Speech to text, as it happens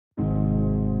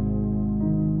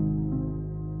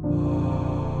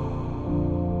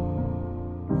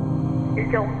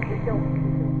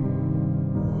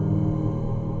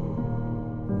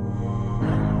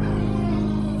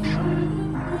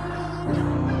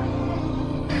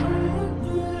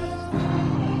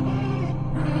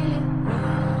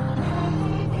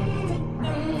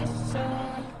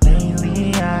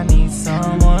Lately I need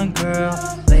someone,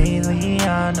 girl. Lately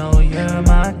I know you're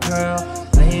my girl.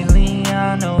 Lately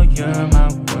I know you're my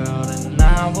world, and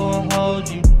I will hold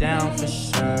you down for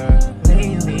sure.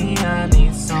 Lately I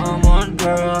need someone,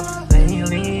 girl.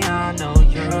 Lately I know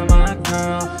you're my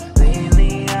girl.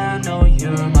 Lately I know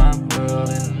you're my world,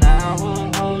 and I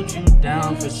will hold you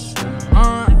down for sure.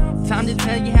 Time to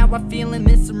tell you how I feel, and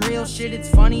it's some real shit. It's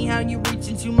funny how you reach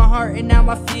into my heart and now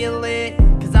I feel it.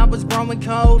 Cause I was growing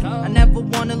cold, I never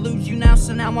wanna lose you now,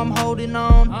 so now I'm holding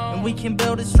on. And we can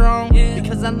build it strong,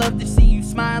 because I love to see you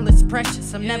smile, it's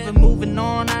precious. I'm never moving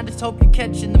on, I just hope you're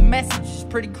catching the message. It's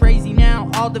pretty crazy now,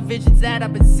 all the visions that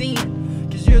I've been seeing.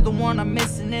 Cause you're the one I'm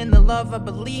missing and the love I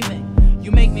believe in.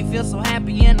 You make me feel so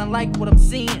happy and I like what I'm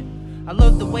seeing. I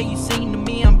love the way you sing to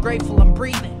me, I'm grateful I'm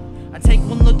breathing. I take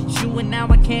one look at you and now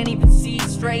I can't even see it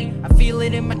straight. I feel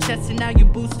it in my chest and now you're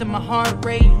boosting my heart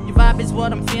rate. Your vibe is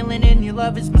what I'm feeling and your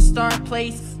love is my start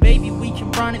place. Baby, we can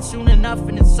run it soon enough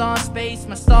and it's our space,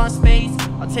 my star space.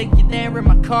 I'll take you there in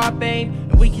my car, babe,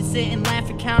 and we can sit and laugh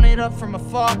and count it up from a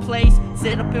far place.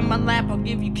 Sit up in my lap, I'll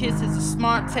give you kisses, a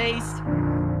smart taste.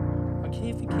 I'll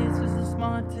give you kisses, a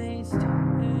smart taste.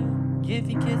 Give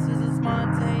you kisses, a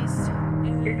smart taste.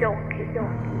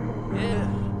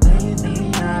 Yeah. Lately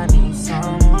I need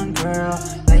someone, girl.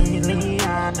 Lately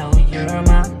I know you're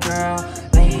my girl.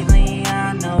 Lately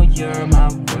I know you're my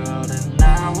world, and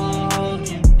I will hold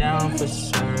you down for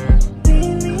sure.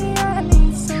 Lately I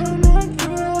need someone,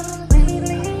 girl.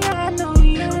 Lately I know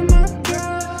you're my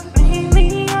girl.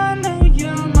 Lately I know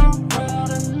you're my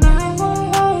world, and I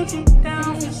will hold you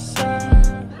down for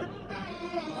sure.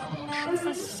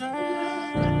 For sure.